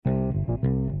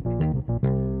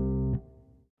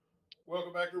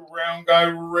Welcome back to Round Guy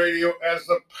Radio as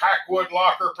the Packwood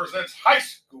Locker presents high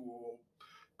school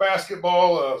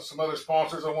basketball. Some other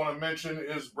sponsors I want to mention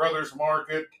is Brothers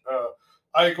Market,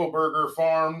 Eichelberger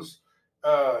Farms,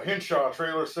 Henshaw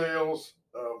Trailer Sales,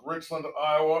 Richland,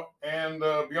 Iowa, and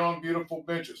Beyond Beautiful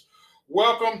Benches.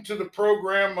 Welcome to the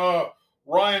program,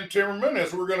 Ryan Timmerman,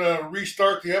 as we're going to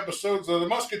restart the episodes of the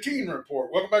Muscatine Report.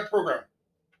 Welcome back to the program.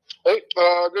 Hey,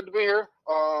 good to be here.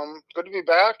 Good to be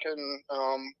back and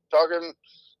talking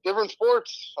different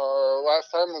sports. Last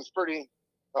time was pretty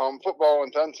football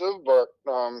intensive, but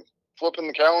flipping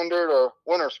the calendar to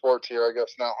winter sports here, I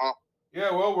guess now, huh?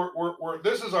 Yeah, well, we're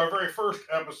this is our very first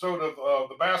episode of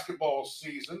the basketball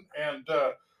season, and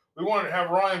we wanted to have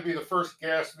Ryan be the first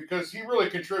guest because he really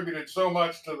contributed so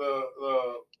much to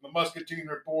the Muscatine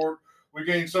Report. We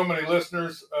gained so many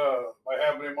listeners by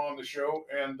having him on the show,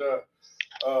 and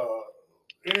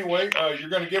anyway, you're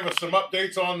going to give us some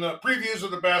updates on the previews of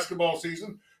the basketball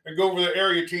season and go over the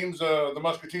area teams the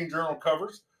Muscatine Journal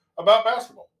covers about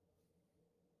basketball.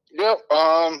 Yep.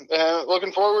 And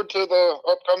looking forward to the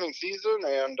upcoming season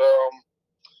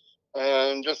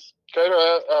and just kind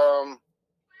of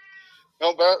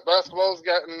basketball's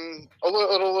gotten a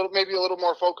little maybe a little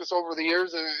more focus over the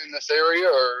years in this area,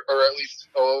 or at least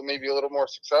maybe a little more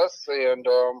success,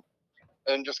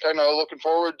 and just kind of looking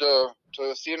forward to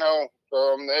seeing how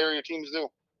the area teams do.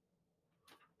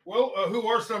 Well, who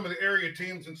are some of the area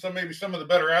teams and maybe some of the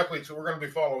better athletes that we're going to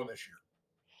be following this year?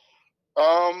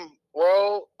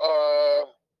 Well,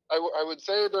 I would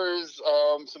say there's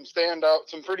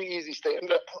some pretty easy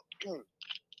standout.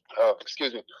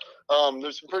 Excuse me.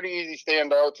 There's some pretty easy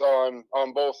standouts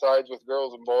on both sides with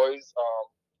girls and boys.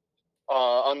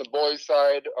 On the boys'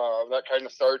 side, that kind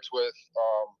of starts with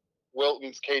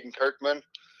Wilton's Caden Kirkman.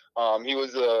 He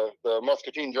was the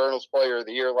Muscatine Journal's Player of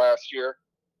the Year last year,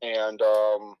 and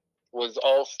was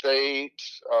All-State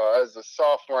as a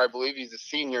sophomore. I believe he's a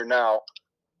senior now,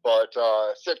 but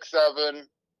 6'7",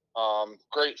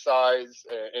 great size,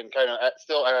 and kind of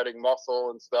still adding muscle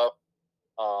and stuff,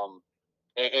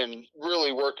 and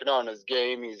really working on his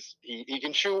game. He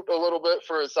can shoot a little bit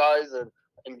for his size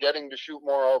and getting to shoot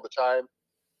more all the time.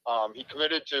 He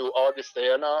committed to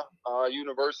Augustana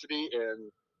University in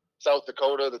South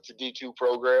Dakota. That's a D2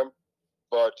 program,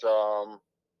 but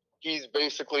he's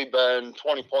basically been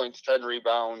 20 points, 10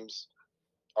 rebounds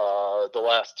the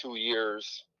last 2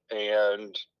 years,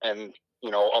 and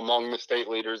among the state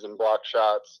leaders in block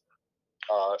shots.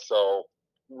 So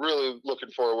really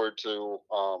looking forward to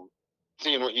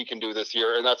seeing what he can do this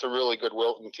year, and that's a really good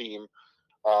Wilton team.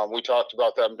 We talked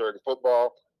about them during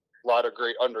football. A lot of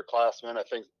great underclassmen. I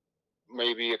think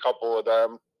maybe a couple of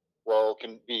them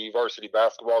can be varsity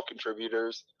basketball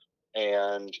contributors,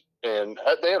 and they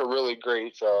had a really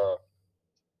great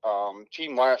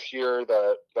team last year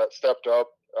that stepped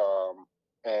up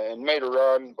and made a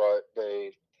run, but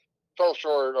they fell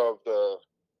short of the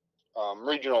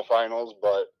regional finals,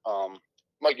 but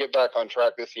might get back on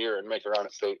track this year and make a run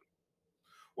at state.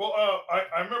 Well,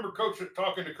 I remember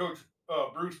talking to Coach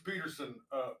Bruce Peterson,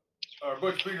 or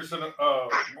Butch Peterson,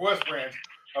 West Branch,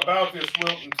 about this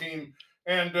Wilton team,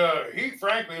 and he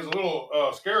frankly is a little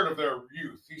scared of their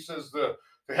youth. He says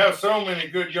they have so many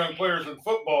good young players in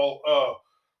football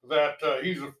that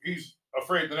he's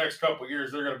afraid the next couple of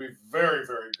years they're going to be very,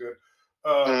 very good.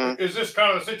 Is this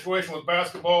kind of the situation with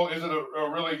basketball? Is it a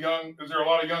really young? Is there a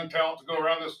lot of young talent to go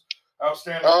around this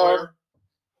outstanding player?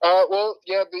 Well,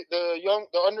 yeah, the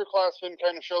underclassmen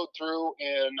kind of showed through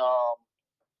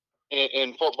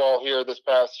in football here this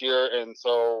past year, and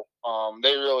so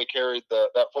they really carried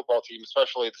that football team,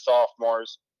 especially the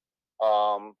sophomores.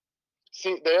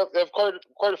 They have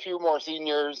quite a few more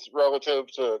seniors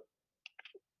relative to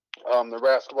the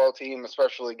basketball team,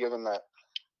 especially given that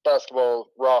basketball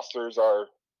rosters are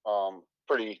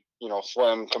pretty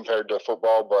slim compared to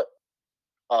football, but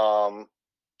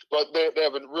they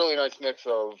have a really nice mix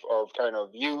of kind of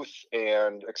youth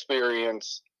and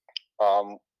experience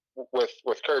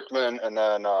with Kirkman, and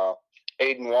then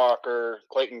Aiden Walker,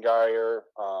 Clayton Geyer,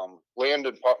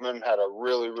 Landon Putman had a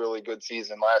really, really good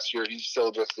season last year. He's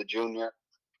still just a junior,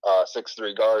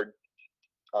 6'3" guard.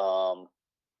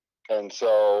 And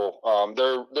so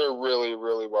they're really,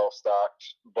 really well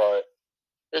stocked, but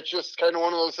it's just kind of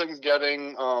one of those things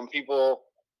getting people.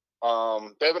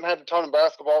 They haven't had a ton of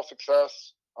basketball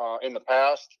success in the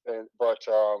past, but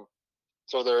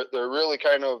so they're really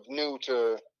kind of new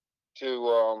to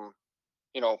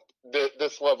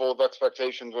this level of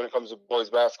expectations when it comes to boys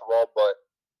basketball.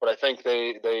 But I think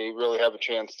they really have a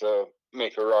chance to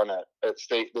make a run at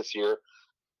state this year,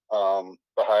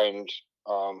 behind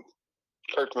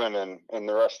Kirkman and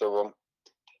the rest of them.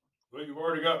 Well, you've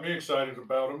already got me excited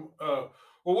about them.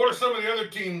 Well, what are some of the other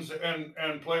teams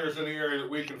and players in the area that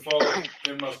we can follow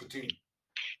in Muscatine?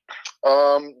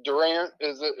 Durant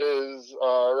is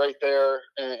right there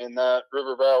in that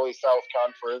River Valley South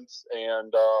Conference,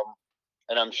 and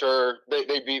I'm sure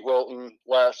they beat Wilton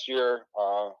last year.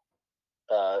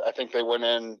 I think they went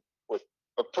in with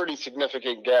a pretty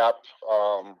significant gap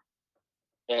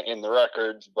in the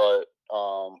records, but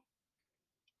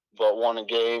won a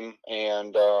game,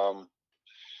 and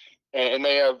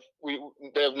they have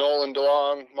Nolan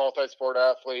DeLong, multi-sport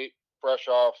athlete, fresh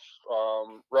off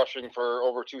rushing for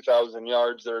over 2,000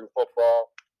 yards during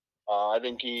football. I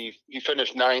think he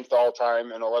finished 9th all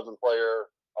time in 11-player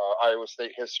Iowa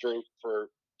State history for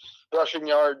rushing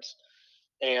yards,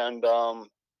 and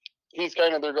he's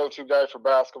kind of their go-to guy for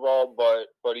basketball.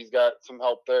 But he's got some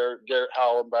help there. Garrett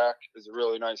Hallenbach is a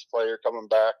really nice player coming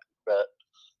back that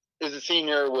is a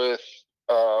senior with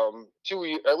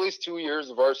at least 2 years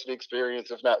of varsity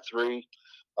experience, if not 3.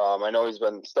 I know he's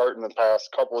been starting the past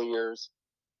couple of years,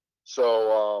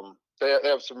 so they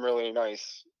have some really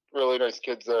nice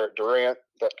kids there at Durant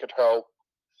that could help.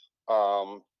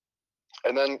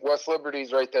 And then West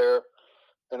Liberty's right there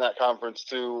in that conference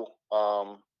too.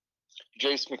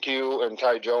 Jace McHugh and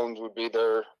Ty Jones would be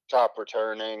their top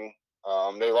returning.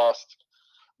 They lost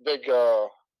big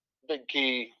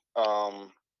key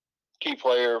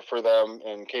player for them,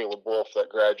 and Caleb Wolf that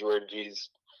graduated. He's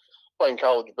playing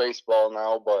college baseball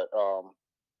now, but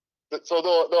so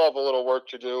they'll have a little work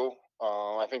to do.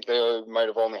 I think they might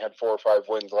have only had 4 or 5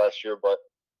 wins last year, but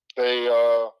they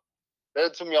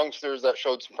had some youngsters that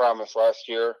showed some promise last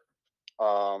year,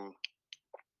 and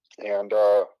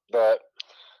that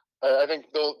I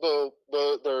think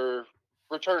their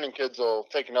returning kids will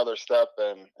take another step,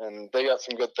 and they got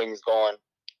some good things going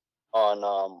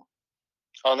on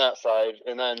that side.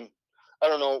 And then I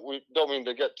don't know, we don't mean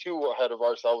to get too ahead of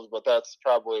ourselves, but that's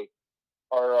probably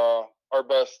our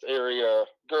best area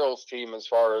girls team as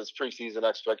far as preseason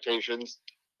expectations.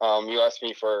 You asked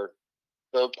me for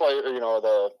the player,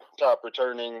 the top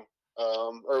returning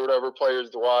or whatever players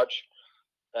to watch.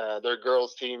 Their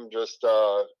girls team just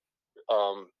got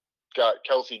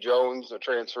Kelsey Jones, a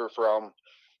transfer from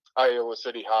Iowa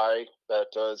City High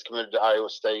that is committed to Iowa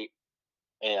State,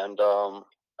 and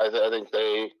I think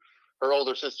her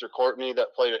older sister Courtney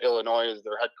that played at Illinois is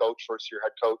their head coach, first-year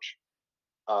head coach.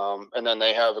 And then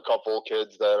they have a couple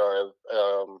kids that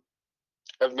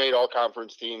have made all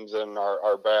conference teams and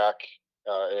are back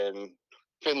in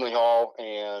Finley Hall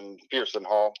and Pearson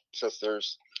Hall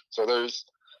sisters. So there's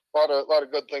a lot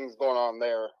of good things going on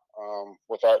there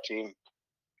with that team.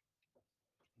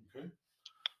 Okay.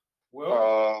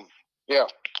 Well, yeah.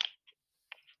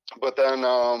 But then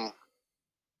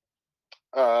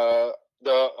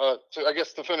I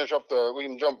guess to finish up we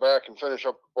can jump back and finish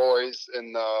up the boys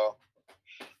in the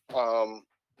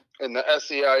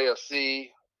SEISC.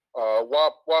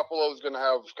 Wapello is going to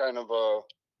have kind of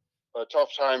a tough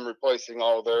time replacing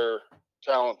all their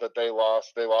talent that they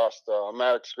lost. They lost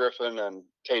Maddox Griffin and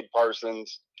Tade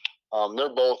Parsons.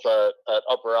 They're both at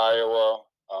Upper Iowa.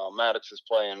 Maddox is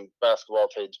playing basketball.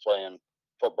 Tade's playing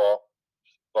football.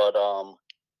 But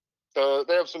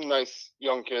they have some nice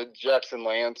young kids. Jackson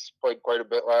Lance played quite a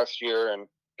bit last year and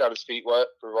got his feet wet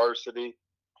for varsity.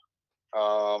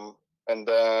 And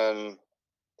then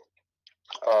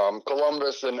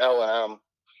Columbus and L&M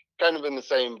kind of in the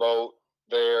same boat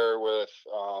there with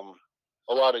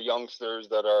a lot of youngsters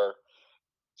that are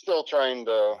still trying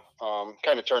to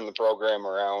kind of turn the program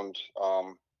around.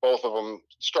 Both of them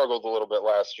struggled a little bit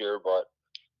last year, but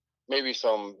maybe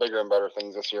some bigger and better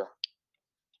things this year.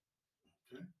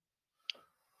 Okay.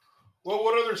 Well,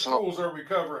 what other schools are we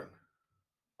covering?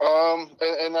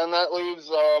 And then that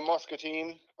leaves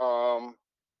Muscatine.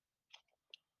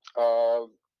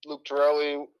 Luke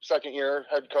Torelli, second-year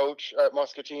head coach at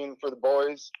Muscatine for the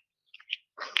boys.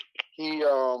 They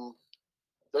won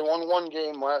 1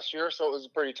 game last year, so it was a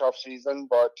pretty tough season.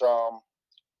 But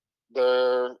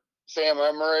their Sam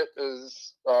Emmerich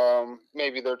is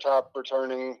maybe their top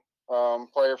returning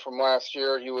player from last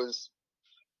year. He was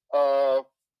a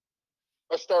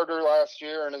starter last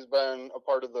year and has been a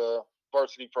part of the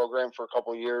varsity program for a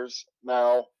couple of years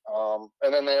now.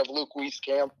 And then they have Luke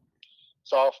Wieskamp,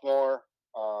 sophomore.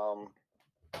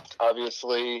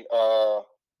 Obviously,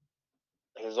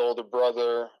 his older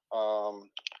brother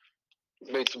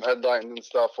made some headlines and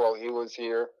stuff while he was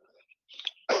here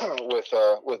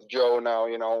with Joe. Now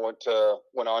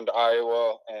went on to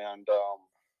Iowa and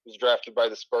was drafted by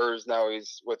the Spurs. Now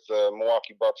he's with the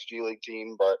Milwaukee Bucks G League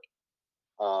team, but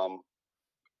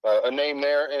a name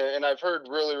there. And I've heard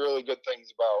really, really good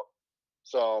things about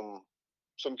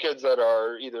some kids that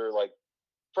are either like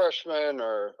freshmen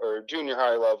or junior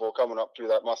high level coming up through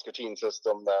that Muscatine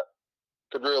system that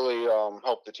could really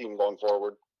help the team going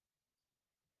forward.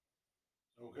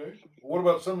 Okay. What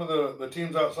about some of the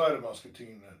teams outside of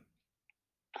Muscatine then?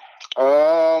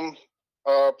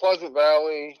 Pleasant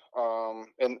Valley,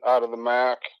 and out of the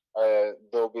MAC,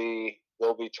 they'll be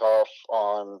tough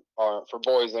on for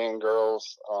boys and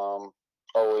girls.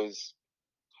 Always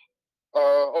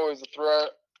always a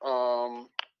threat.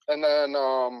 And then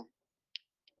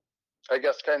I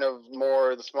guess kind of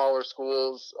more the smaller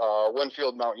schools.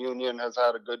 Winfield Mount Union has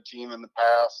had a good team in the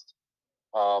past.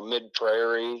 Mid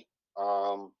Prairie,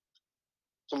 some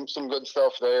good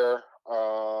stuff there.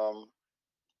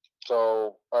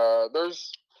 So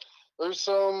there's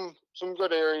some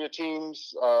good area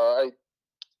teams. I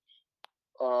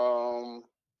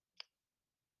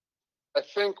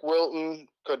think Wilton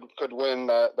could win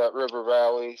that River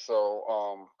Valley.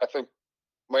 So I think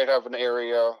might have an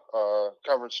area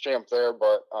conference champ there,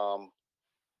 but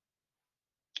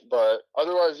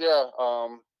otherwise, yeah.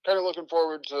 Kind of looking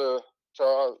forward to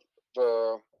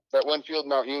that Winfield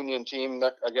Mount Union team.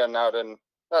 That again, not in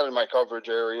my coverage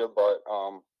area, but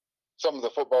some of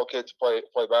the football kids play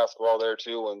basketball there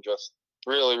too, and just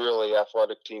really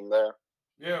athletic team there.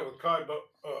 Yeah, with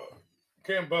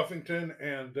Cam Buffington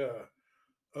and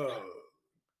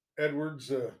Edwards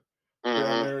down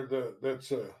there.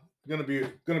 That's going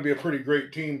to be a pretty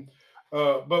great team.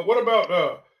 But what about?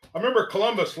 I remember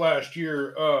Columbus last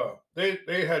year.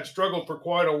 They had struggled for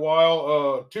quite a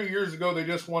while. 2 years ago, they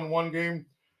just won one game.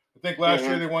 I think last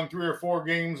year they won 3 or 4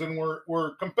 games and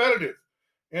were competitive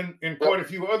in quite a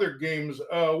few other games.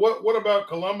 What about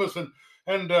Columbus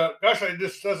and gosh, it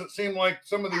just doesn't seem like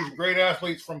some of these great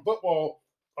athletes from football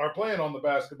are playing on the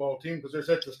basketball team because they're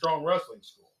such a strong wrestling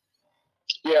school.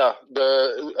 Yeah,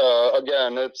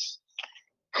 again, it's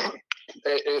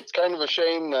kind of a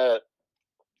shame that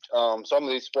some of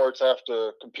these sports have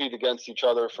to compete against each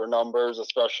other for numbers,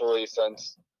 especially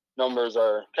since numbers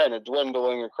are kind of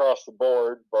dwindling across the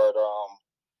board. But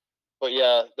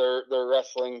yeah, their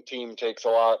wrestling team takes a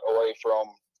lot away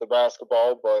from the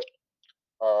basketball, but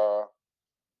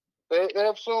they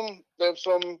have some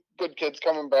good kids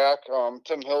coming back.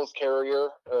 Tim Hill's Carrier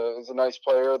is a nice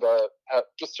player that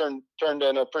just turned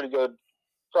in a pretty good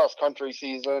cross country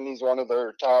season. He's one of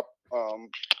their top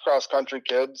cross country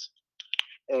kids,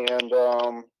 and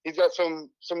he's got some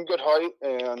good height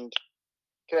and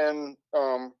can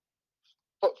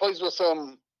plays with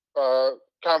some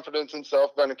confidence in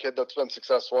self. Been a kid that's been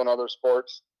successful in other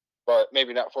sports, but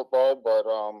maybe not football. But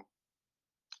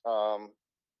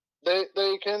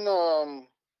they can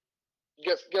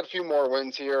get a few more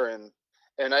wins here, and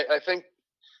I think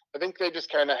they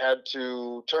just kind of had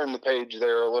to turn the page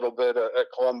there a little bit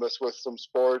at Columbus with some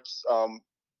sports. On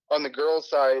the girls'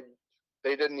 side,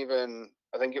 they didn't even.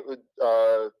 I think it was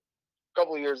a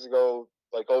couple of years ago,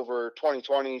 like over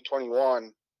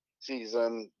 2020-21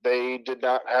 season, they did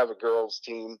not have a girls'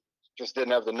 team. Just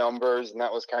didn't have the numbers, and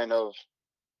that was kind of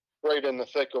right in the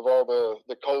thick of all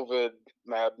the COVID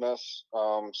madness.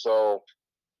 So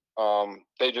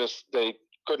they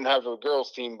couldn't have a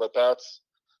girls' team, but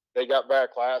they got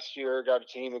back last year, got a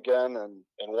team again, and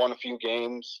won a few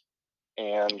games,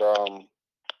 and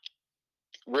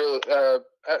really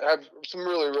had some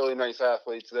really nice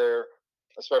athletes there,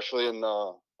 especially in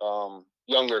the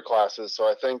younger classes. So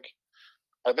I think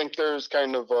there's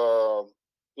kind of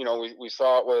we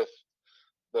saw it with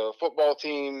the football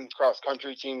team, cross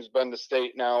country team's been to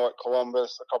state now at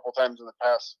Columbus a couple times in the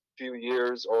past few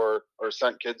years, or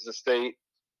sent kids to state.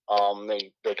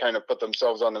 They kind of put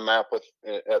themselves on the map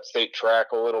at state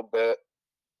track a little bit,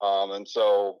 and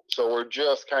so we're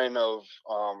just kind of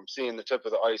seeing the tip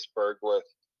of the iceberg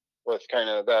with kind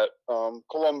of that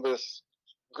Columbus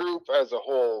group as a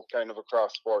whole, kind of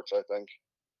across sports, I think.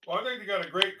 Well, I think they got a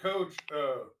great coach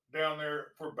down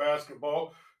there for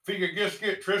basketball. If you could just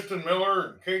get Tristan Miller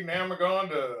and Caden Amagon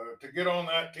to get on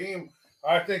that team,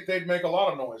 I think they'd make a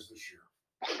lot of noise this year.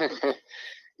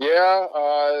 Yeah,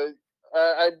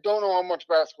 I don't know how much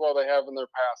basketball they have in their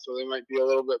past, so they might be a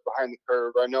little bit behind the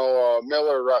curve. I know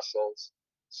Miller wrestles,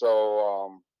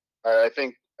 so I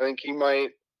think he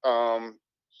might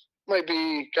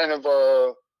be kind of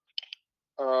a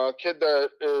kid that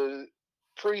is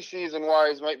preseason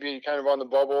wise might be kind of on the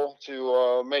bubble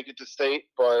to make it to state,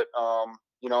 but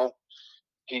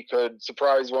he could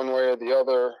surprise one way or the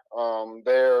other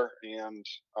there, and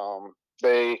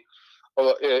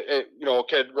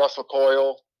kid Russell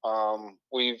Coyle.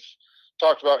 We've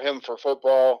talked about him for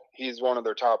football. He's one of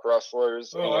their top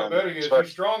wrestlers. Oh, I bet he is.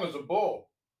 He's strong as a bull.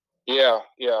 Yeah,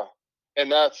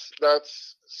 and that's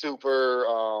super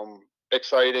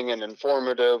exciting and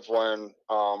informative when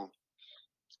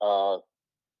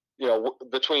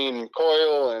between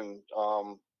Coyle and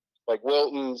like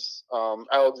Wilton's,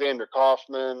 Alexander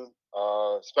Kaufman,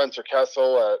 Spencer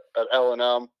Kessel at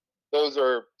L&M. Those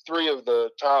are three of the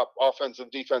top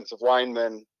offensive defensive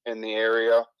linemen in the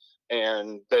area,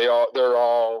 and they're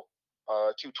all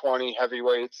 220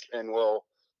 heavyweights and will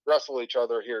wrestle each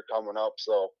other here coming up.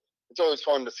 So it's always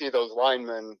fun to see those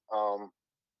linemen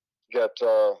get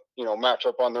match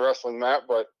up on the wrestling mat,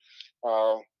 but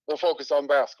we'll focus on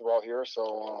basketball here.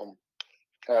 So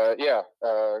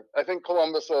I think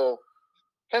Columbus will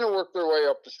kind of work their way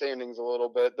up the standings a little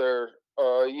bit. They're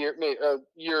a year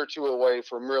or two away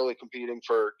from really competing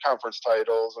for conference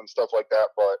titles and stuff like that.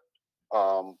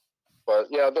 But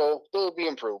yeah, they'll be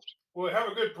improved. Well, they have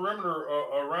a good perimeter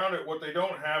around it. What they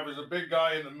don't have is a big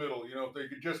guy in the middle. If they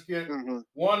could just get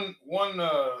one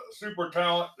super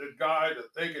talented guy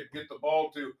that they could get the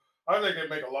ball to, I think they'd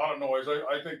make a lot of noise.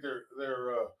 I think they're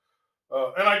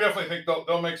and I definitely think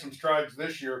they'll make some strides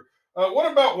this year.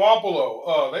 What about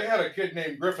Wapello? They had a kid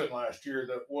named Griffin last year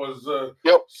that was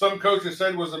some coaches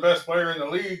said was the best player in the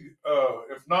league.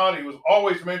 If not, he was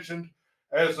always mentioned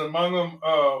as among them.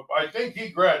 I think he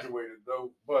graduated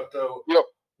though. But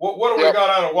what do we got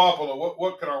out of Wapello?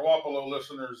 What can our Wapello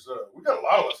listeners? We got a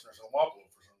lot of listeners on Wapello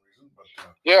for some reason. But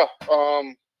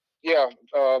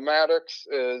Maddox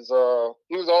is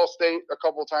he was All-State a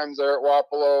couple times there at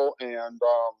Wapello, and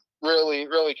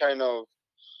really kind of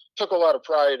took a lot of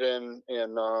pride in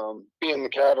being the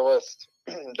catalyst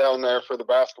down there for the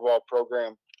basketball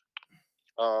program.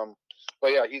 But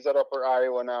yeah, he's at Upper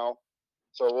Iowa now,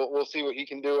 so we'll see what he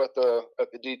can do at the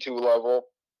D2 level.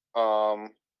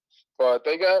 But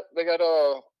they got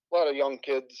a lot of young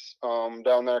kids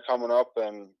down there coming up,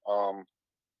 and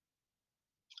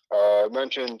I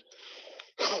mentioned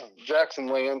Jackson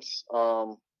Lance.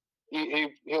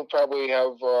 He'll probably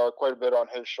have quite a bit on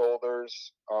his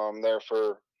shoulders there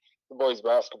for the boys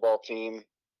basketball team.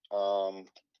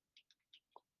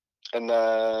 And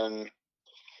then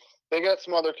they got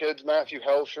some other kids, Matthew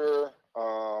Helsher,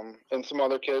 and some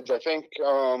other kids, I think.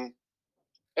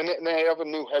 And they have a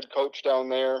new head coach down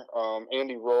there.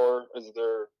 Andy Rohr is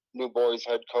their new boys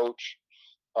head coach.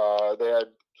 They had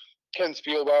Ken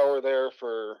Spielbauer there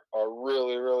for a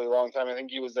really, really long time. I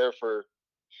think he was there for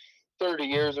 30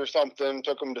 years or something.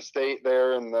 Took him to state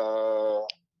there in the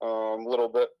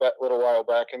little while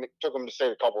back, and it took him to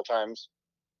state a couple times.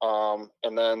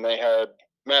 And then they had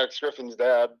Maddox Griffin's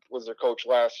dad was their coach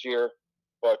last year,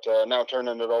 but now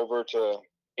turning it over to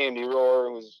Andy Rohr,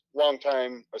 who was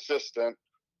longtime assistant.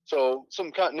 So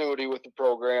some continuity with the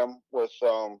program, with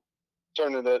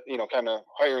turning it, kind of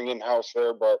hiring in house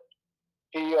there. But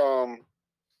he I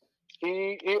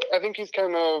think he's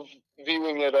kind of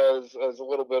viewing it as a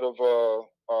little bit of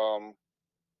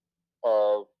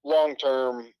a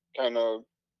long-term kind of,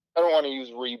 I don't want to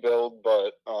use rebuild,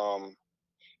 but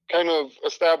kind of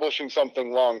establishing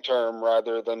something long-term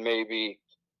rather than maybe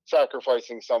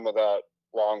sacrificing some of that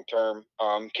long-term.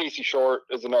 Casey Short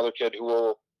is another kid who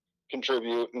will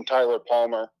contribute, and Tyler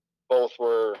Palmer. Both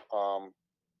were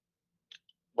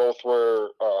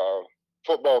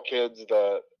football kids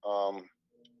that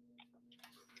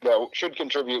should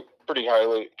contribute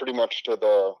pretty much to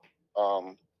the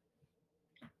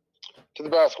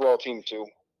basketball team too.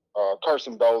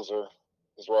 Carson Belzer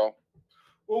as well.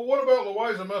 Well, what about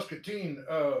Louisa Muscatine?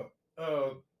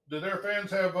 Do their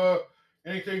fans have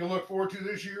anything to look forward to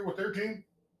this year with their team?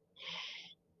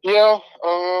 Yeah.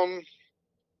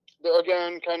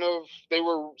 Again, kind of, they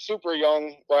were super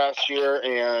young last year,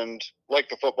 and like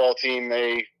the football team,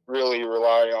 they really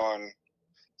rely on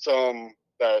some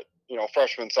that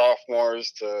freshmen,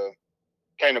 sophomores to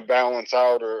kind of balance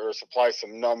out or supply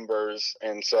some numbers.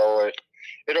 And so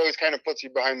it always kind of puts you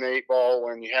behind the eight ball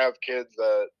when you have kids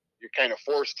that you're kind of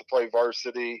forced to play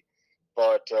varsity,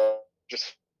 but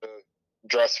just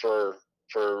dress for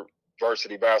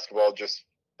varsity basketball just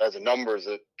as a numbers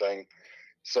thing.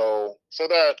 So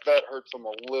that hurts them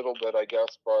a little bit, I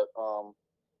guess. But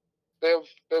they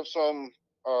have some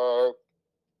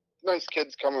nice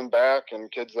kids coming back,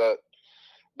 and kids that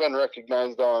been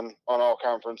recognized on all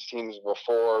conference teams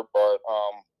before, but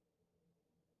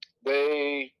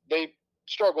they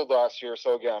struggled last year.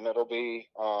 So again, it'll be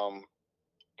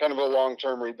kind of a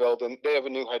long-term rebuild, and they have a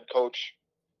new head coach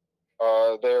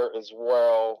there as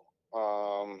well.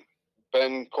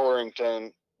 Ben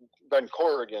Corrigan,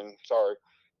 sorry.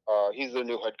 He's the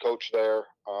new head coach there.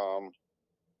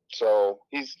 So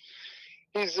he's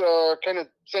kind of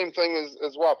same thing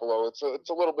as Wapello. It's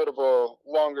a little bit of a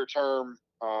longer term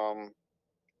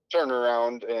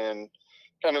turnaround, and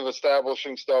kind of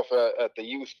establishing stuff at the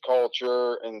youth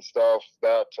culture and stuff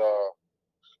that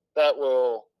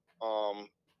will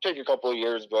take a couple of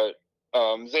years, but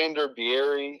Xander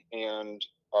Bieri and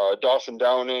Dawson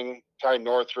Downing, Ty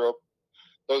Northrup,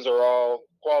 those are all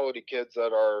quality kids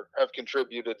that have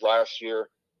contributed last year.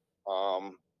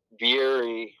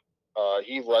 Bieri,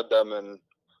 he led them in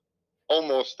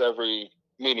almost every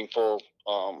meaningful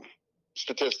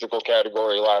statistical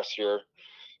category last year.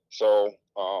 So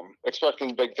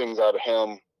expecting big things out of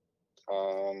him.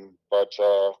 But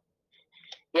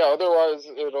yeah, otherwise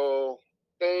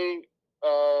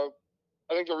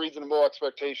I think a reasonable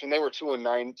expectation. They were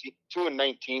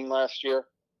 2-19 last year,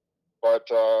 but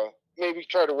maybe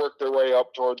try to work their way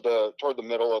up toward the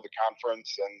middle of the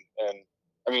conference. And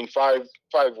I mean, five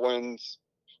wins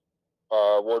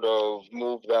would have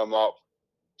moved them up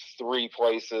 3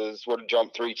 places, would have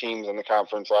jumped 3 teams in the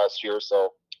conference last year.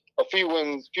 So a few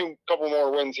wins, couple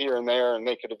more wins here and there, and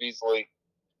they could have easily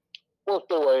worked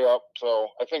their way up. So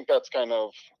I think that's kind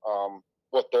of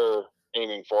what they're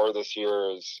aiming for this year,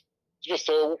 is just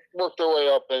to work their way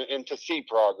up and to see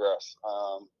progress.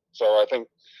 So I think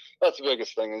that's the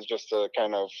biggest thing, is just to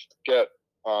kind of get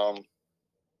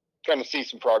see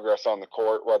some progress on the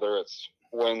court, whether it's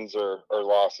wins or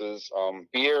losses.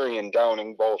 Bieri and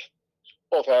Downing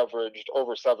both averaged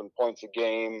over 7 points a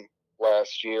game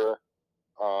last year.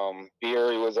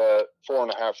 Bieri was at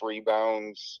 4.5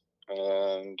 rebounds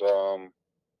and a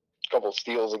couple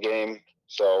steals a game.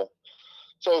 So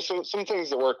some things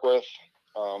to work with,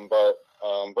 but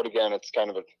again, it's kind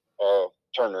of a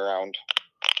turnaround.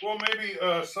 Well, maybe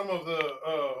some of the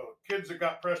kids that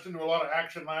got pressed into a lot of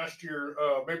action last year,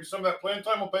 maybe some of that playing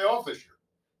time will pay off this year.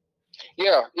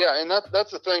 Yeah, and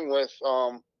that's the thing with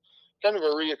kind of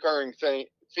a reoccurring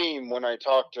theme when I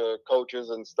talk to coaches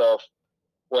and stuff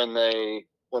when they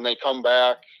come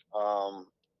back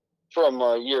from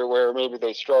a year where maybe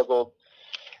they struggled.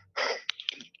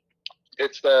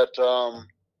 It's that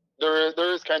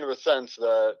there is kind of a sense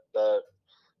that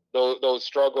those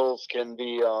struggles can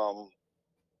be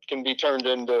turned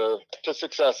into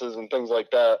successes and things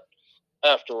like that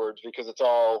afterwards, because it's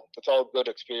all good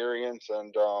experience,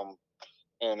 and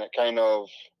it kind of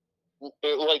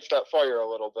it lights that fire a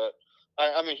little bit.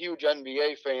 I'm a huge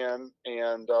NBA fan,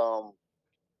 and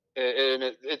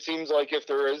it seems like if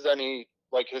there is any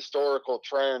like historical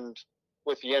trend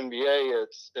with the NBA,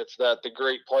 it's that the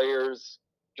great players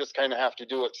just kind of have to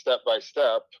do it step by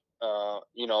step.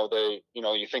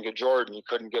 You think of Jordan, he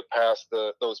couldn't get past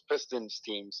those Pistons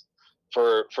teams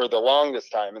for the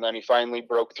longest time, and then he finally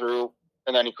broke through,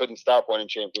 and then he couldn't stop winning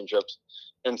championships.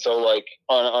 And so, like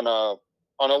on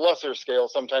a lesser scale,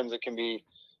 sometimes it can be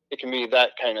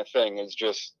that kind of thing. It's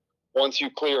just once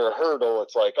you clear a hurdle,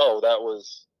 it's like, oh, that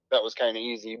was kind of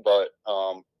easy, but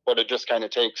it just kind of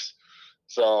takes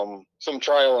some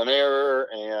trial and error,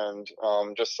 and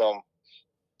just some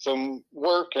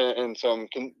work and some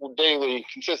daily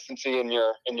consistency in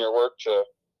your work to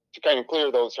kind of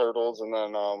clear those hurdles, and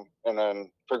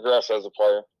then progress as a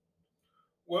player.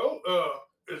 Well,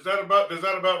 does that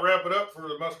about wrap it up for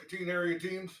the Muscatine area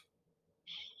teams?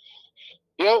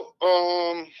 Yep.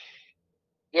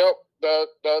 Yep.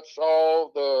 That's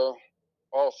all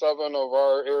 7 of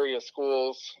our area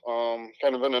schools,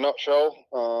 kind of in a nutshell.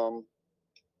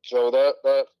 So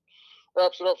that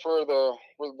wraps it up for the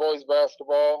boys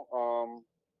basketball.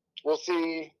 We'll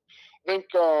see. I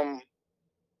think kind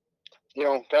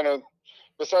of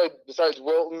besides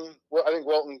Wilton, I think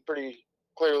Wilton pretty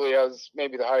clearly has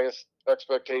maybe the highest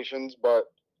expectations, but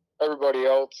everybody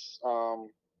else,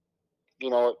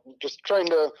 just trying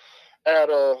to add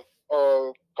a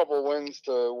couple wins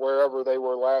to wherever they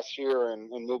were last year and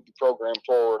move the program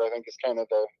forward, I think is kind of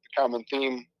the common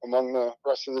theme among the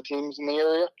rest of the teams in the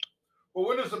area. Well,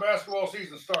 when does the basketball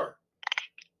season start?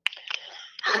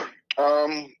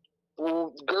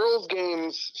 Girls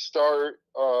games start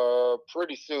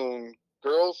pretty soon.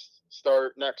 Girls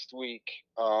start next week,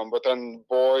 but then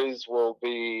boys will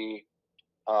be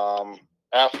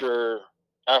after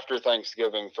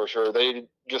Thanksgiving for sure. They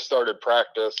just started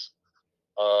practice,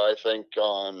 I think,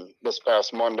 on this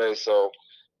past Monday. So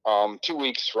 2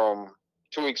 weeks from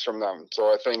them.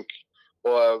 So I think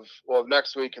we'll have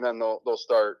next week, and then they'll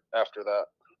start after that.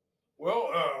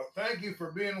 Well, thank you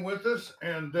for being with us,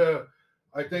 and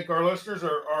I think our listeners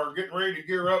are getting ready to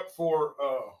gear up for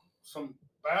some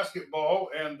basketball.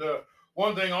 And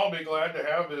one thing I'll be glad to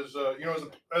have is,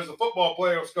 as the football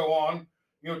playoffs go on,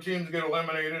 teams get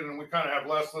eliminated, and we kind of have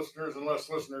less listeners and less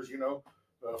listeners.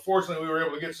 Fortunately, we were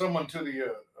able to get someone to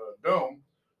the dome,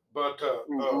 but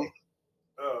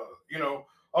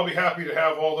I'll be happy to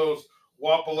have all those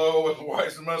Wapello and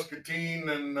Weiss and Muscatine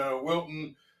and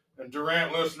Wilton and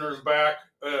Durant listeners back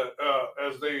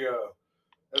as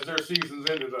their seasons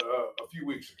ended a few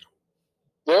weeks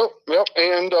ago. Yep,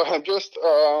 and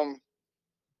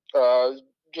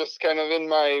just kind of in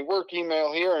my work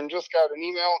email here, and just got an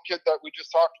email kid that we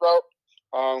just talked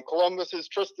about. Columbus's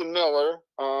Tristan Miller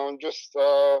just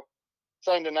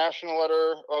signed a national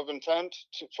letter of intent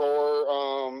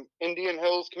for Indian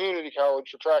Hills Community College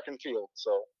for track and field.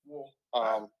 So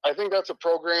I think that's a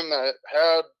program that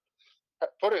had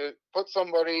put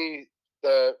somebody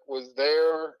that was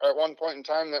there at one point in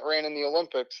time that ran in the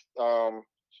Olympics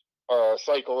a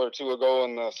cycle or two ago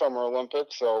in the Summer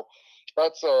Olympics. So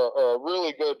that's a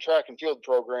really good track and field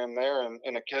program there,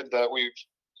 and a kid that we've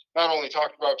not only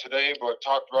talked about today, but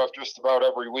talked about just about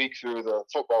every week through the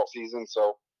football season.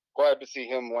 So glad to see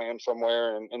him land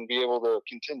somewhere and be able to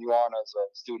continue on as a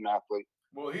student athlete.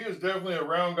 Well, he is definitely a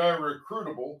round guy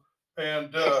recruitable.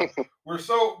 And we're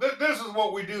this is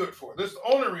what we do it for. This is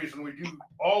the only reason we do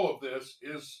all of this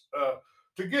is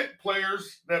to get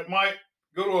players that might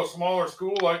go to a smaller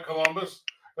school like Columbus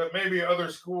that maybe other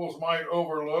schools might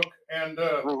overlook, and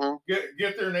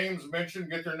get their names mentioned,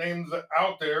 get their names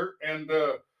out there. And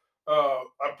I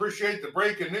appreciate the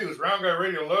breaking news. Round Guy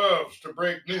Radio loves to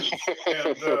break news.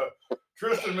 And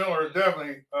Tristan Miller is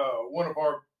definitely one of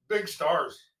our big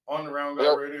stars on the Round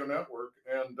Guy Radio Network.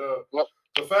 And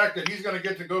the fact that he's going to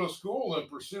get to go to school and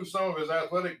pursue some of his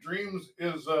athletic dreams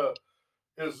is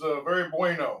very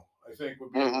bueno, I think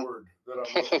would be the word that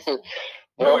I'm looking for.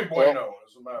 Really bueno,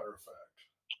 as a matter of fact.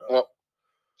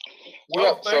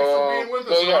 Well, thanks for being with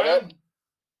us, Ryan.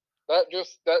 That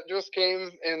just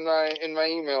came in my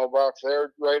email box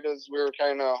there right as we were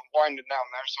kind of winding down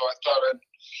there, so I thought I'd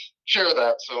share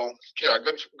that. So yeah,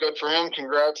 good for him.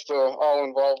 Congrats to all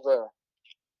involved there.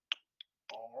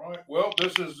 All right. Well,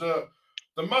 this is the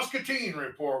Muscatine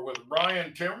Report with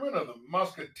Brian Timmerman of the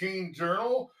Muscatine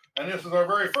Journal, and this is our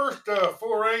very first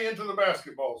foray into the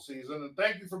basketball season. And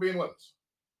thank you for being with us.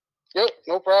 Yep,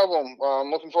 no problem. I'm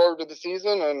looking forward to the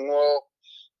season, and we'll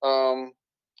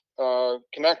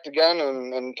connect again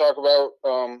and talk about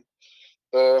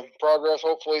the progress,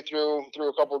 hopefully through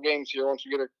a couple of games here once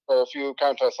we get a few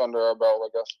contests under our belt, I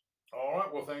guess. All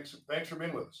right. Well, thanks for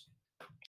being with us.